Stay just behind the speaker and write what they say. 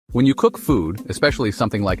When you cook food, especially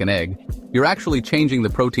something like an egg, you're actually changing the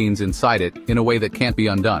proteins inside it in a way that can't be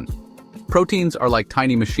undone. Proteins are like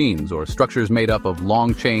tiny machines or structures made up of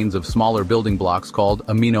long chains of smaller building blocks called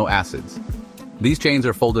amino acids. These chains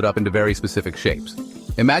are folded up into very specific shapes.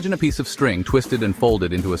 Imagine a piece of string twisted and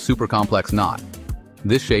folded into a super complex knot.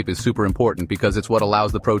 This shape is super important because it's what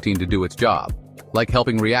allows the protein to do its job, like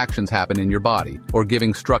helping reactions happen in your body or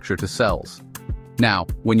giving structure to cells. Now,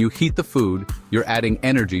 when you heat the food, you're adding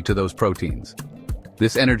energy to those proteins.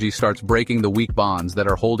 This energy starts breaking the weak bonds that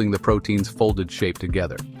are holding the protein's folded shape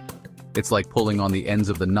together. It's like pulling on the ends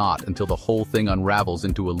of the knot until the whole thing unravels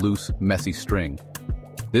into a loose, messy string.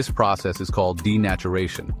 This process is called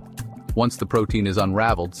denaturation. Once the protein is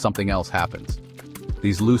unraveled, something else happens.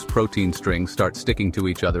 These loose protein strings start sticking to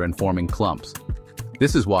each other and forming clumps.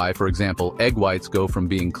 This is why, for example, egg whites go from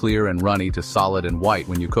being clear and runny to solid and white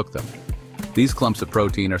when you cook them. These clumps of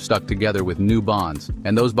protein are stuck together with new bonds,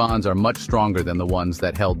 and those bonds are much stronger than the ones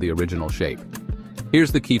that held the original shape.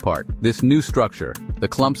 Here's the key part. This new structure, the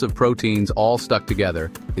clumps of proteins all stuck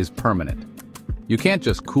together, is permanent. You can't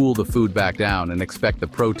just cool the food back down and expect the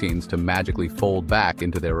proteins to magically fold back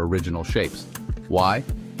into their original shapes. Why?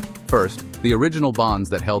 First, the original bonds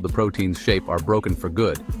that held the protein's shape are broken for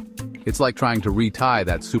good. It's like trying to retie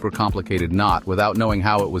that super complicated knot without knowing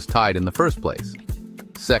how it was tied in the first place.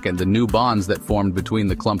 Second, the new bonds that formed between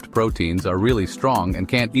the clumped proteins are really strong and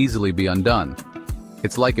can't easily be undone.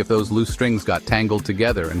 It's like if those loose strings got tangled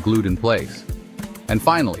together and glued in place. And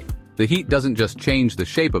finally, the heat doesn't just change the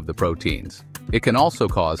shape of the proteins, it can also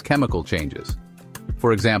cause chemical changes.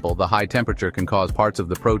 For example, the high temperature can cause parts of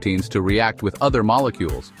the proteins to react with other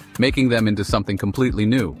molecules, making them into something completely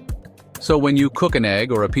new. So when you cook an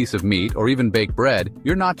egg or a piece of meat or even bake bread,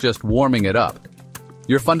 you're not just warming it up.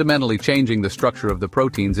 You're fundamentally changing the structure of the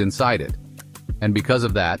proteins inside it. And because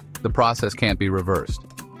of that, the process can't be reversed.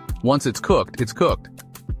 Once it's cooked, it's cooked.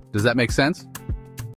 Does that make sense?